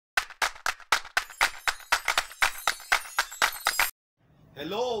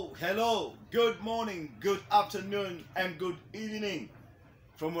Hello, good morning, good afternoon, and good evening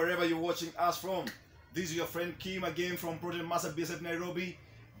from wherever you're watching us from. This is your friend Kim again from ProteinMasterbsfnairobikenya.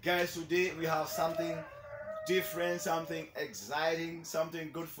 Guys, today we have something different, something exciting,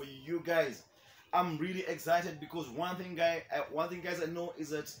 something good for you guys. I'm really excited because one thing guys I know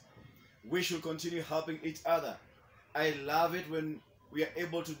is that we should continue helping each other. I love it when we are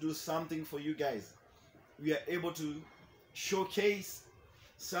able to do something for you guys. We are able to showcase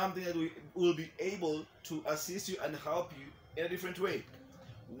something that we will be able to assist you and help you in a different way.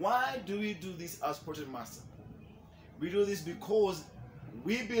 Why do we do this as ProteinMaster? We do this because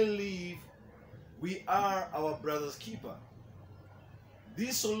we believe we are our brother's keeper.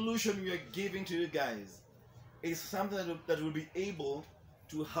 This solution we are giving to you guys is something that will be able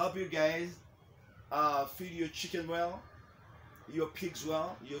to help you guys feed your chicken well, your pigs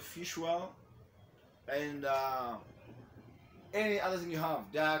well, your fish well, and any other thing you have,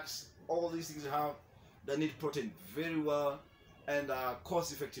 ducks, all these things you have that need protein very well and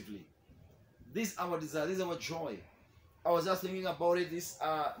cost effectively. This is our desire, this is our joy. I was just thinking about it this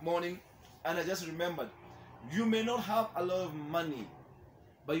morning, and I just remembered, you may not have a lot of money,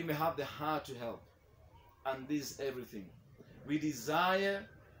 but you may have the heart to help, and this is everything. We desire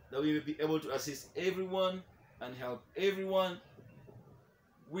that we may be able to assist everyone and help everyone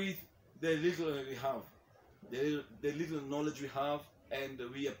with the little that we have, the little knowledge we have, and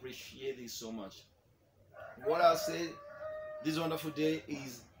we appreciate this so much. What I'll say this wonderful day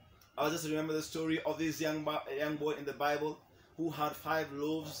is, I'll just remember the story of this young boy in the Bible who had 5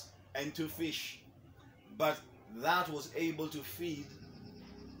 loaves and 2 fish, but that was able to feed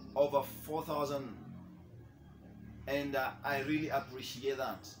over 4,000, and I really appreciate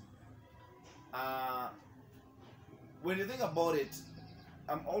that. When you think about it,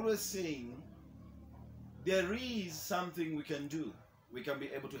 I'm always saying there is something we can do. We can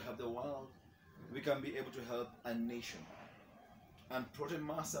be able to help the world. We can be able to help a nation. And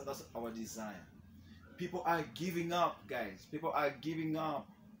ProteinMaster, that's our desire. People are giving up, guys. People are giving up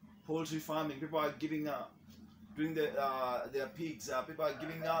poultry farming. People are giving up doing their pigs. People are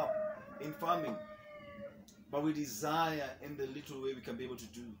giving up in farming. But we desire in the little way we can be able to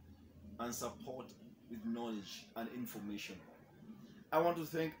do and support with knowledge and information. I want to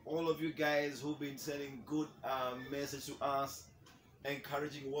thank all of you guys who've been sending good messages to us,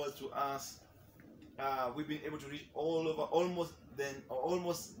 encouraging words to us. We've been able to reach all over, almost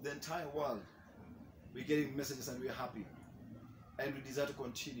the entire world. We're getting messages and we're happy. And we desire to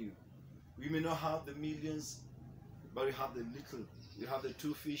continue. We may not have the millions, but we have the little. We have the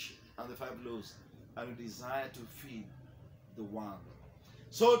 2 fish and the 5 loaves. And we desire to feed the world.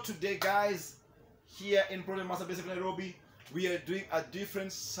 So today, guys, here in ProteinMasterbsfnairobikenya, we are doing a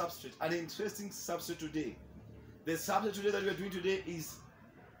different substrate, an interesting substrate today. The substrate today that we are doing today is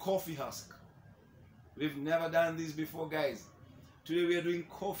coffee husk. We've never done this before, guys. Today we are doing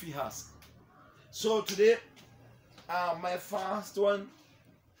coffee husk. So today, my first one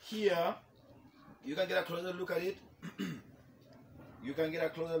here, you can get a closer look at it. You can get a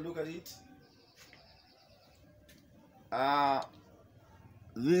closer look at it.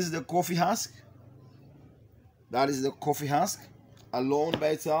 This is the coffee husk. That is the coffee husk alone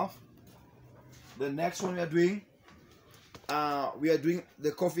by itself. The next one we are doing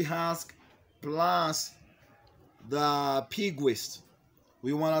the coffee husk plus the pig waste.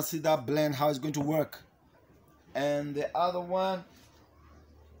 We want to see that blend, how it's going to work. And the other one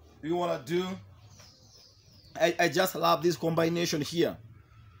we want to do, I just love this combination here.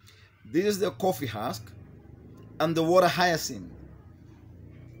 This is the coffee husk and the water hyacinth.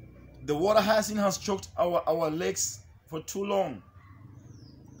 The water hyacinth has choked our legs for too long.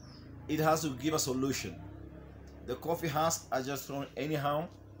 It has to give a solution. The coffee husk are just thrown anyhow,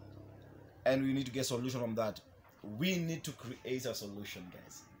 and we need to get a solution from that. We need to create a solution,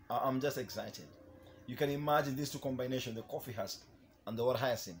 guys. I'm just excited. You can imagine these two combinations, the coffee husk and the water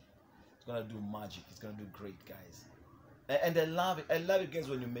hyacinth. It's gonna do magic. It's gonna do great, guys. And I love it. I love it, guys,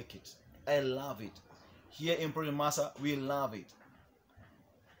 when you make it. I love it. Here in ProteinMaster, we love it.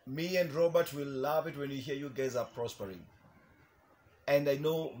 Me and Robert will love it when you hear you guys are prospering. And I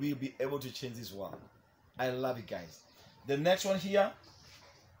know we'll be able to change this world. I love it, guys. The next one here,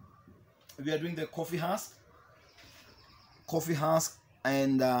 we are doing the coffee husk. Coffee husk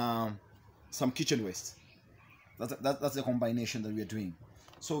and some kitchen waste. That's the combination that we are doing.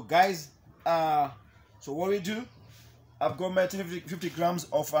 So guys, so what we do, I've got my 50 grams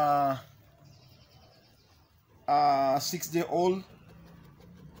of 6-day-old.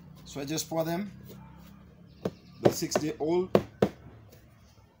 So I just pour them, the 6-day-old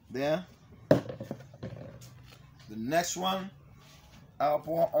there. The next one,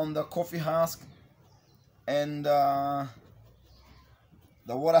 pour on the coffee husk and the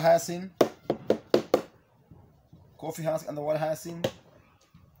water hyacinth. Coffee husk and the water hyacinth.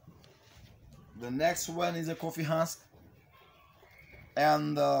 The next one is a coffee husk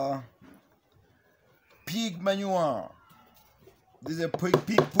and pig manure. This is a pig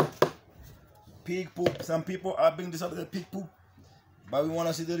poop. Pig poop. Some people are being disturbed with pig poop, but we want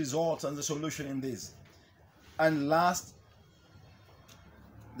to see the results and the solution in this. And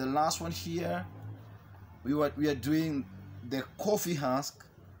the last one here, we are doing the coffee husk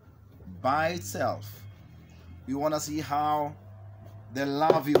by itself. We want to see how the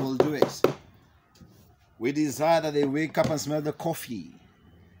larvae will do it. We desire that they wake up and smell the coffee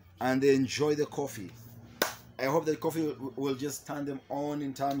and they enjoy the coffee. I hope that coffee will just turn them on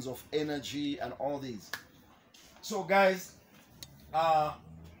in terms of energy and all these. So guys,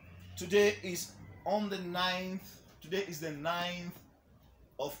 today is on the 9th. Today is the 9th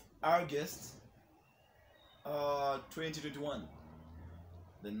of August 2021.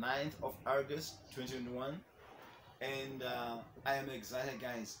 The 9th of August 2021. And I am excited,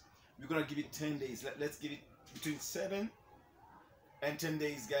 guys. We're gonna give it 10 days. Let's give it between 7 and 10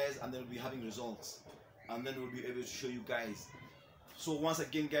 days, guys, and then we'll be having results, and then we'll be able to show you guys. So once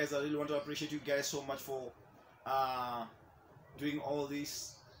again, guys, I really want to appreciate you guys so much for doing all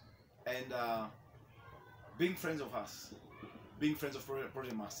this and being friends of us, being friends of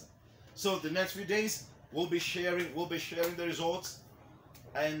ProteinMaster. So the next few days we'll be sharing the results,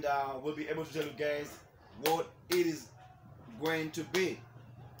 and we'll be able to tell you guys what it is going to be.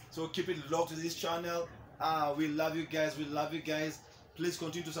 So keep it locked to this channel. We love you guys. We love you guys. Please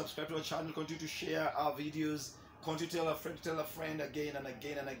continue to subscribe to our channel. Continue to share our videos. Continue to tell a friend again and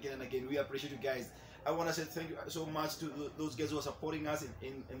again and again and again. We appreciate you guys. I want to say thank you so much to those guys who are supporting us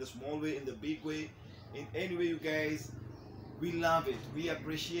in the small way, in the big way, in any way, you guys. We love it. We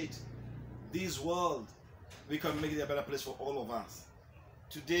appreciate this world. We can make it a better place for all of us.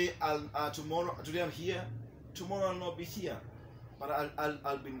 Today, today I'm here. Tomorrow I'll not be here. But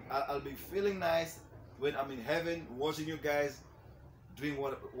I'll be feeling nice when I'm in heaven watching you guys doing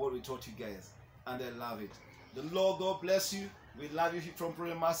what we taught you guys, and I love it. The Lord God bless you. We love you from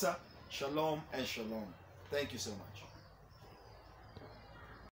ProteinMaster. Shalom and shalom. Thank you so much.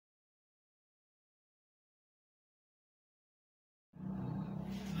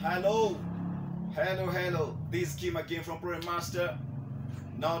 Hello. This is Kim again from ProteinMaster.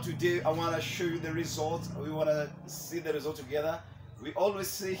 Now today I want to show you the results. We want to see the result together. We always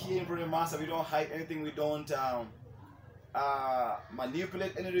say here in ProteinMaster, we don't hide anything. We don't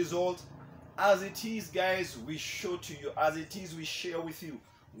manipulate any result. As it is, guys, we show to you. As it is, we share with you.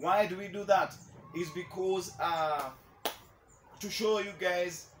 Why do we do that? It's because to show you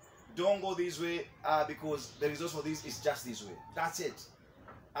guys, don't go this way, because the result for this is just this way. That's it.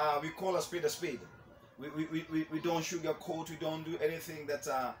 We call a spade a spade. We don't sugarcoat. We don't do anything that's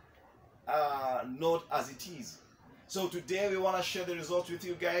not as it is. So today we want to share the results with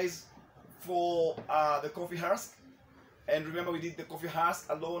you guys for the coffee husk. And remember, we did the coffee husk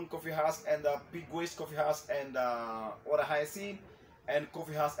alone, coffee husk and pig waste, coffee husk and water hyacinth, and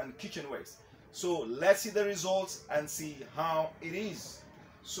coffee husk and kitchen waste. So let's see the results and see how it is.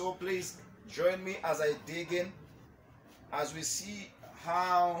 So please join me as I dig in, as we see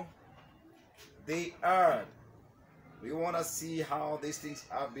how they are. We want to see how these things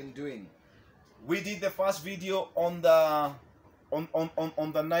have been doing. We did the first video on the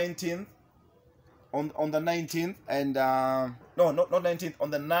 19th, on the 19th, and no, not 19th, on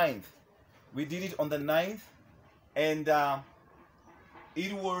the 9th. We did it on the 9th, and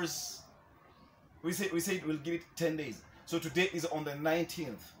it was, we said we'll give it 10 days. So today is on the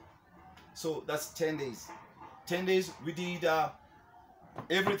 19th. So that's 10 days. 10 days we did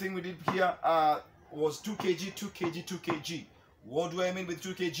everything we did here was 2 kg, 2 kg, 2 kg. What do I mean with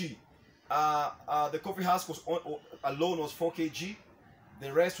 2 kg? The coffee husk was alone was 4 kg.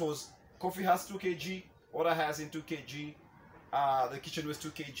 The rest was coffee husk 2 kg, water hyacinth 2 kg, the kitchen waste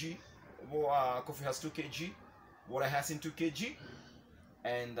 2 kg, coffee husk 2 kg, water hyacinth 2 kg,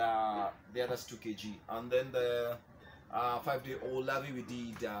 and the others 2 kg. And then the 5-day-old larvae we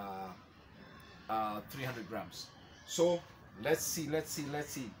did 300 grams. So let's see.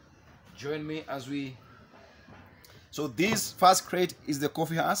 Join me as we. So this first crate is the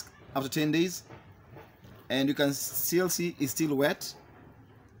coffee husk after 10 days, and you can still see it's still wet,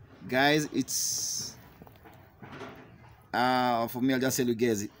 guys. It's for me, I'll just tell you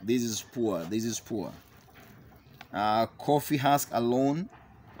guys, this is poor. Coffee husk alone,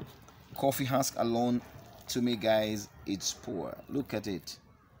 to me, guys, it's poor. Look at it.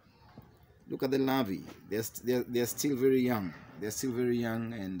 Look at the larvae. They're still very young. They're still very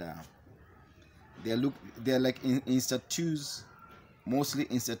young, and they're like Insta-2s, mostly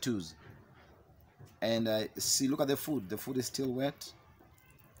Insta-2s. And see, look at the food. The food is still wet.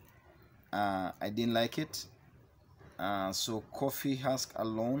 I didn't like it. So coffee husk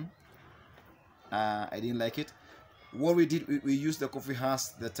alone, I didn't like it. What we did, we used the coffee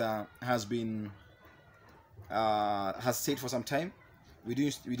husk that has stayed for some time. We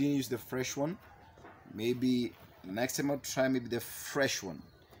didn't use the fresh one. Maybe next time I'll try maybe the fresh one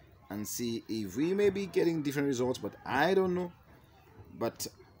and see if we may be getting different results, but I don't know. But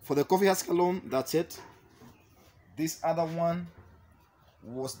for the coffee husk alone, that's it. This other one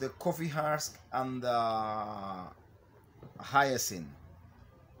was the coffee husk and the hyacinth.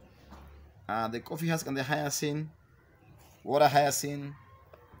 The coffee husk and the hyacinth, water hyacinth,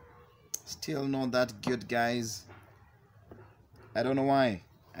 still not that good, guys. I don't know why.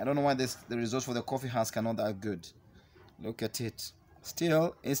 I don't know why the results for the coffee husk are not that good. Look at it.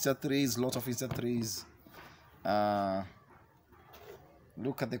 Still Insta-3s, lot of Insta-3s.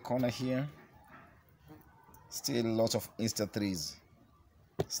 Look at the corner here. Still lots of Insta-3s.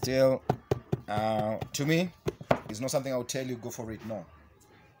 Still, to me, it's not something I'll tell you go for it. No.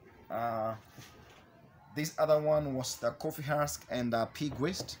 This other one was the coffee husk and pig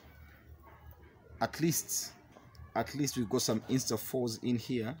waste. At least we've got some Insta-4s in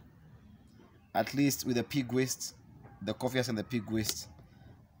here. At least with the pig waste, the coffee husk and the pig waste,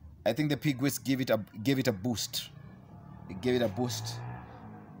 I think the pig waste gave it a boost. It gave it a boost,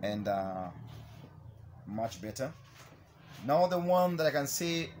 and much better. Now the one that I can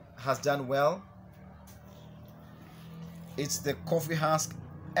say has done well, it's the coffee husk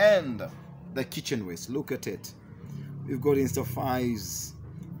and the kitchen waste. Look at it. We've got Insta-5s.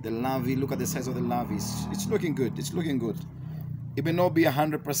 The larvae, look at the size of the larvae. It's looking good. It's looking good. It may not be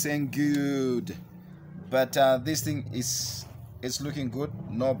 100% good, but this thing it's looking good.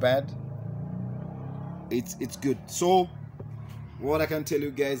 Not bad. It's good. So what I can tell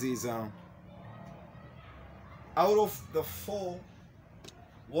you guys is out of the 4,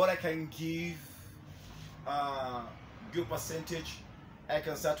 what I can give good percentage, I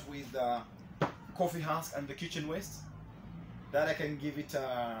can start with coffee husk and the kitchen waste. That I can give it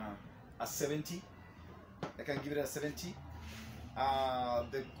a 70. I can give it a 70.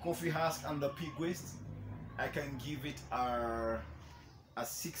 The coffee husk and the pig waste, I can give it a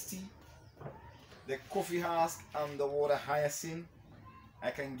 60. The coffee husk and the water hyacinth,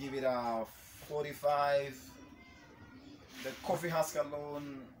 I can give it a 45. The coffee husk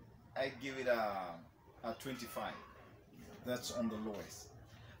alone, I give it a 25. That's on the lowest.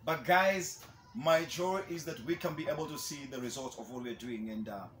 But guys, my joy is that we can be able to see the results of what we're doing, and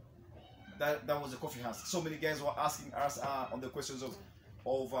that was the coffee husk. So many guys were asking us on the questions of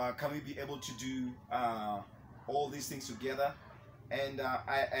can we be able to do all these things together, and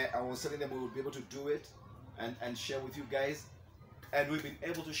I was telling them we would be able to do it and share with you guys, and we've been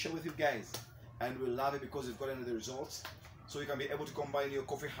able to share with you guys, and we love it because we've gotten the results. So you can be able to combine your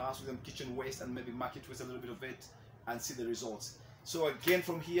coffee husk with some kitchen waste and maybe market with a little bit of it and see the results. So again,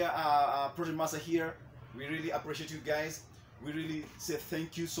 from here, ProteinMaster here, we really appreciate you guys. We really say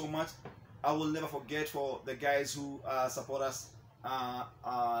thank you so much. I will never forget for the guys who support us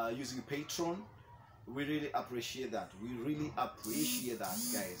using Patreon. We really appreciate that. We really appreciate that,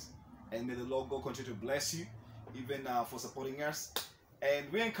 guys. And may the Lord God continue to bless you, even for supporting us. And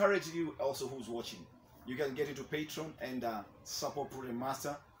we encourage you also who's watching. You can get into Patreon and support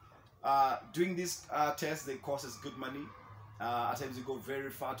ProteinMaster. Doing these tests, they cost us good money. At times we go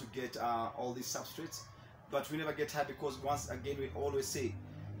very far to get all these substrates, but we never get tired, because once again we always say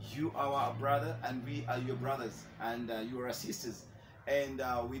you are our brother and we are your brothers, and you are our sisters, and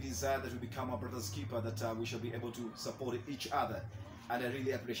we desire that we become our brother's keeper, that we shall be able to support each other, and I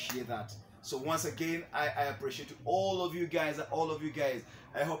really appreciate that. So once again, I appreciate all of you guys.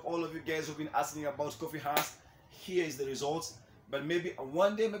 I hope all of you guys have been asking about coffee husk. Here is the results, but maybe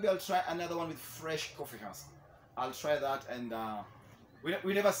one day maybe I'll try another one with fresh coffee husk. I'll try that, and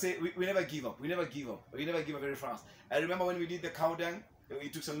we never give up. We never give up very fast. I remember when we did the cow dung,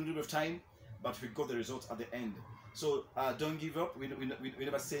 it took some little bit of time, but we got the results at the end. So don't give up. We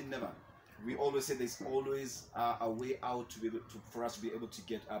never say never. We always say there's always a way out to be able to, for us to be able to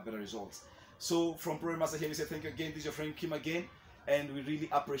get better results. So from ProteinMaster here, we say thank you again. This is your friend Kim again, and we really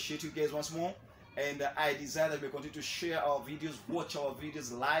appreciate you guys once more. And I desire that we continue to share our videos, watch our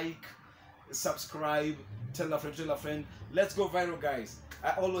videos, like, subscribe, tell a friend. Let's go viral, guys.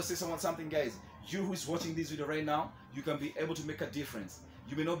 I always say something, guys. You who is watching this video right now, you can be able to make a difference.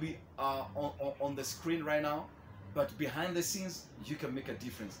 You may not be on the screen right now, but behind the scenes, you can make a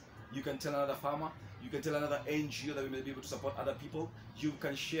difference. You can tell another farmer. You can tell another NGO that we may be able to support other people. You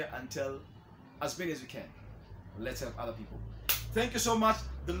can share and tell as many as you can. Let's help other people. Thank you so much.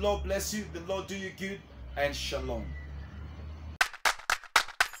 The Lord bless you. The Lord do you good. And shalom.